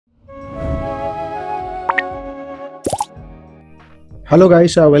Hello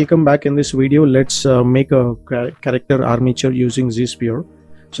guys, welcome back. In this video let's make a character armature using ZSphere.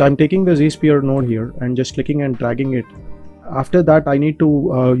 So I'm taking the ZSphere node here and just clicking and dragging it. After that I need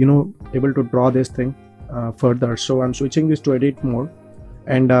to able to draw this thing further. So I'm switching this to edit mode,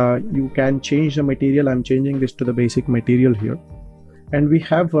 and you can change the material. I'm changing this to the basic material here, and we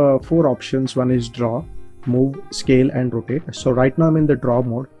have 4 options. One is draw, move, scale and rotate. So right now I'm in the draw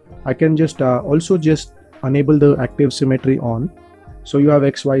mode. I can just also just enable the active symmetry on. So you have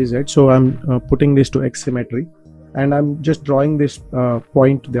X, Y, Z. So I'm putting this to X symmetry, and I'm just drawing this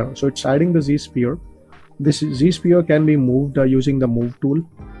point there. So it's adding the ZSphere. This ZSphere can be moved using the move tool.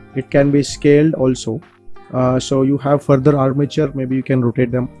 It can be scaled also. So you have further armature, maybe you can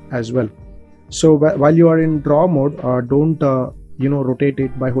rotate them as well. So while you are in draw mode, don't rotate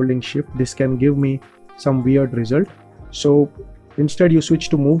it by holding shift. This can give me some weird result. So instead you switch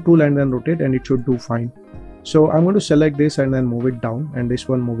to move tool and then rotate, and it should do fine. So I'm going to select this and then move it down, and this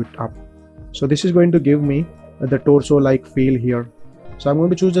one move it up. So this is going to give me the torso like feel here. So I'm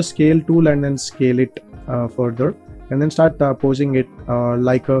going to choose the scale tool and then scale it further, and then start posing it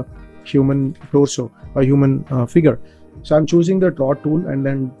like a human torso, a human figure. So I'm choosing the draw tool and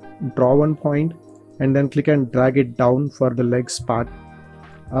then draw one point, and then click and drag it down for the legs part.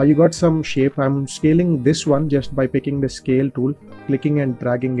 You got some shape. I'm scaling this one just by picking the scale tool, clicking and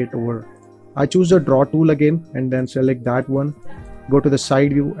dragging it over. I choose the draw tool again and then select that one, go to the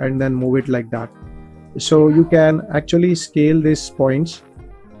side view and then move it like that. So you can actually scale these points.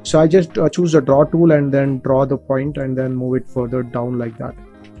 So I just choose the draw tool and then draw the point and then move it further down like that.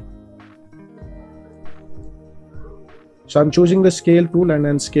 So I'm choosing the scale tool and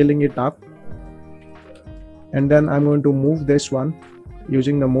then scaling it up, and then I'm going to move this one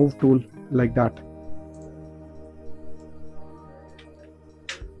using the move tool like that.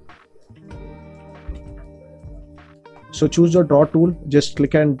 So choose the draw tool, just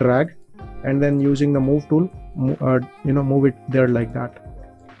click and drag, and then using the move tool, move it there like that.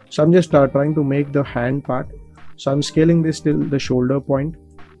 So I'm just trying to make the hand part. So I'm scaling this till the shoulder point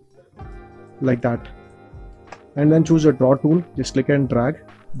like that, and then choose the draw tool, just click and drag,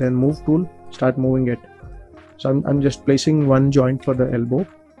 then move tool, start moving it. So I'm just placing one joint for the elbow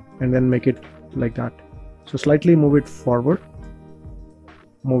and then make it like that. So slightly move it forward,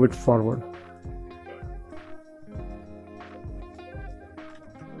 move it forward.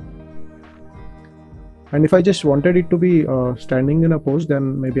 And if I just wanted it to be standing in a pose,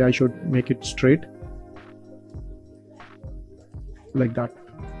 then maybe I should make it straight like that.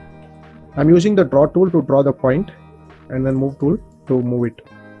 I'm using the draw tool to draw the point, and then move tool to move it.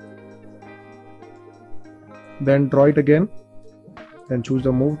 Then draw it again, then choose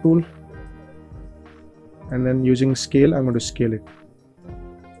the move tool, and then using scale, I'm going to scale it.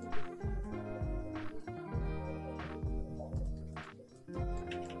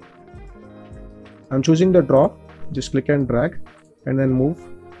 I'm choosing the draw, just click and drag, and then move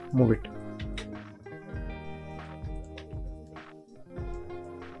it.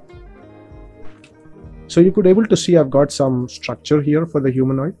 So you could able to see I've got some structure here for the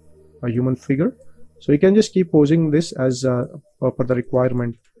humanoid, a human figure. So you can just keep posing this as per the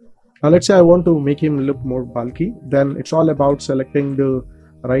requirement. Now let's say I want to make him look more bulky. Then it's all about selecting the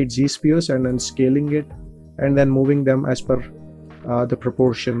right ZSpheres and then scaling it, and then moving them as per the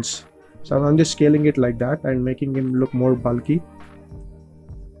proportions. So I'm just scaling it like that and making him look more bulky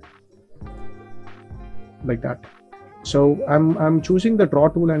like that. So I'm choosing the draw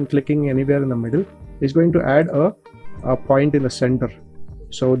tool and clicking anywhere in the middle. It's going to add a point in the center.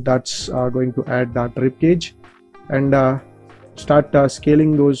 So that's going to add that rib cage, and start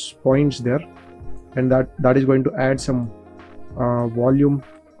scaling those points there, and that is going to add some volume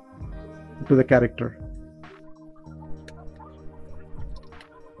to the character.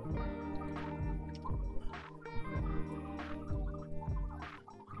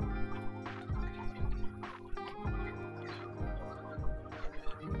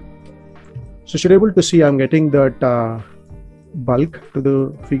 So you're able to see I'm getting that bulk to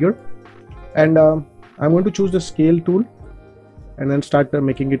the figure, and I'm going to choose the scale tool and then start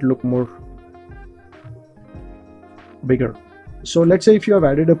making it look more bigger. So let's say if you have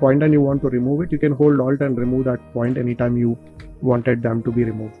added a point and you want to remove it, you can hold Alt and remove that point anytime you wanted them to be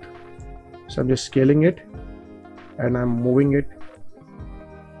removed. So I'm just scaling it and I'm moving it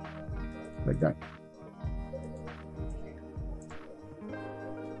like that.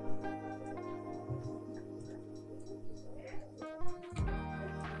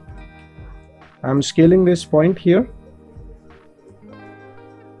 I'm scaling this point here,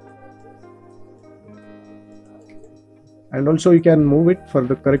 and also you can move it for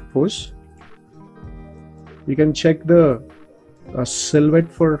the correct pose. You can check the a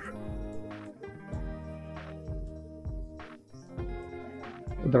silhouette for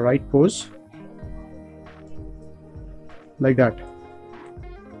the right pose, like that.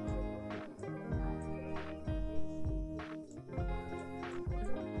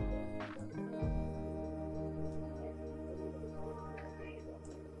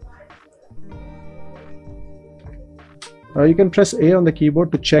 You can press A on the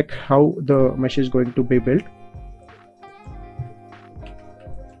keyboard to check how the mesh is going to be built,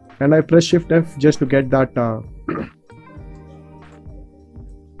 and I press Shift F just to get that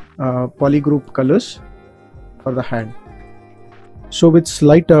polygroup colors for the hand. So with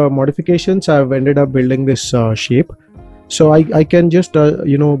slight modifications, I've ended up building this shape. So I can just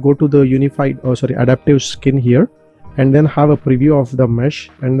you know, go to the unified, adaptive skin here, and then have a preview of the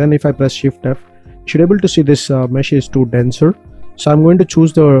mesh. And then if I press Shift F, you should be able to see this mesh is too denser. So I'm going to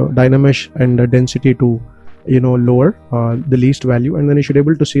choose the Dynamesh and the density to, you know, lower the least value, and then you should be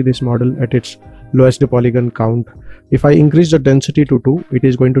able to see this model at its lowest polygon count. If I increase the density to 2, it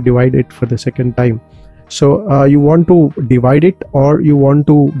is going to divide it for the second time. So you want to divide it or you want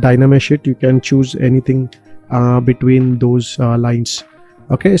to Dynamesh it, you can choose anything between those lines.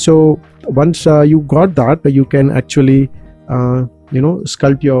 Okay, so once you got that, you can actually you know,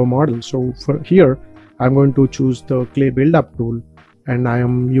 sculpt your model. So for here, I'm going to choose the clay build-up tool, and I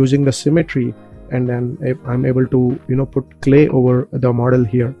am using the symmetry, and then I'm able to, you know, put clay over the model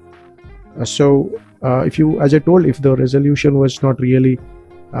here. So if you, as I told, if the resolution was not really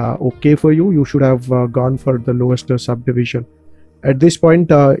okay for you, you should have gone for the lowest subdivision. At this point,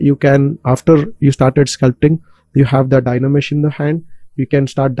 you can, after you started sculpting, you have the Dynamesh in the hand, you can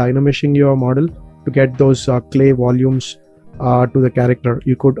start Dynameshing your model to get those clay volumes to the character.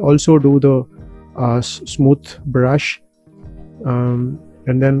 You could also do the smooth brush and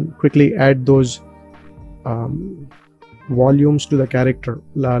then quickly add those volumes to the character,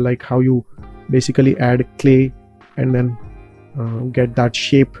 like how you basically add clay and then get that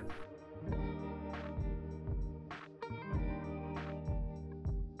shape